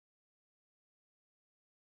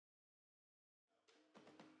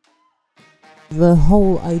The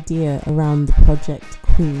whole idea around the project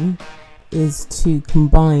Queen is to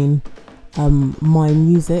combine my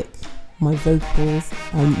music, my vocals,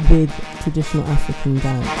 with traditional African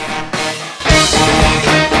dance.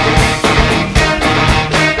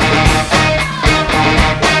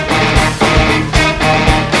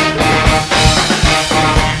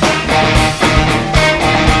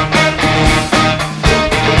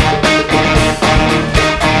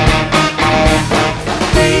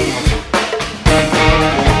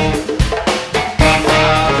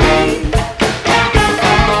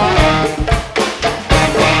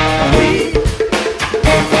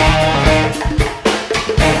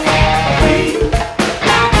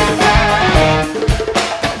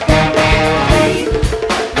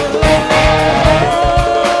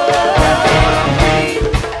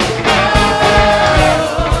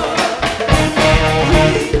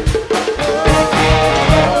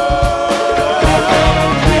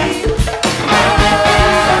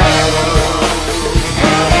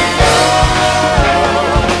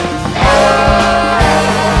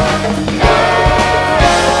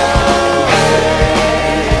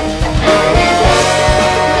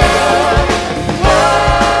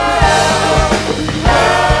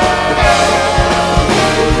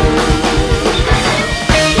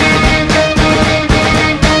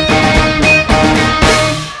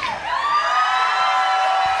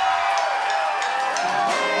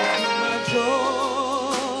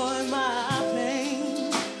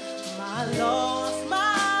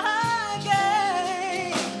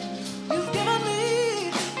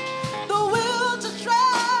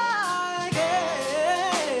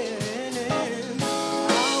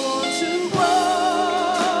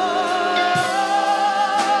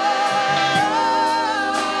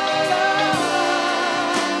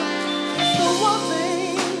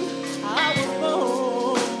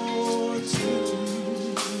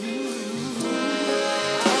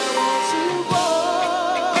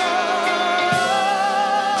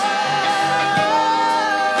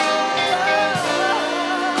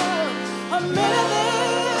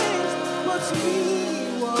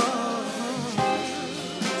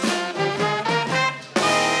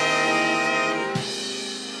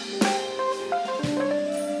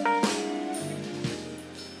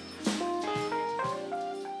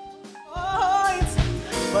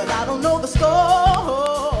 But I don't know the score.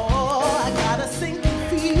 I got a sinking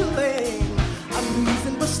feeling. I'm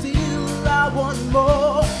losing, but still I want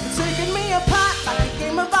more. You're taking me apart like a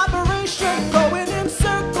game of operation, going in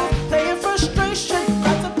circles, playing frustration.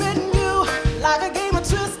 Got to bend you like a game of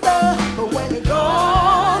Twister. But when you're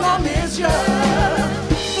gone, I miss you.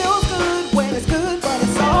 Feels good when it's good, but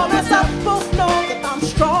it's all messed up. Both know that I'm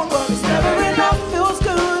strong, but it's never enough. Feels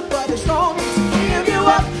good, but it's wrong to give you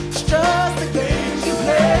up. It's just the game.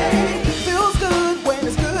 Feels good when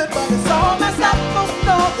it's good, but it's all messed up. Both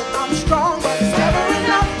know that I'm strong, but it's never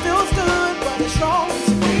enough. Feels good, but it's wrong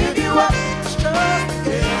to give you up. It's just the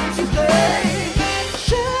games you play.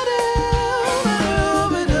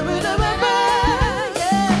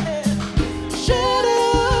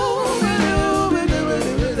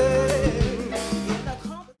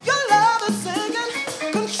 Your love is taking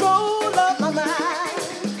control of my mind.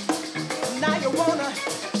 Now you wanna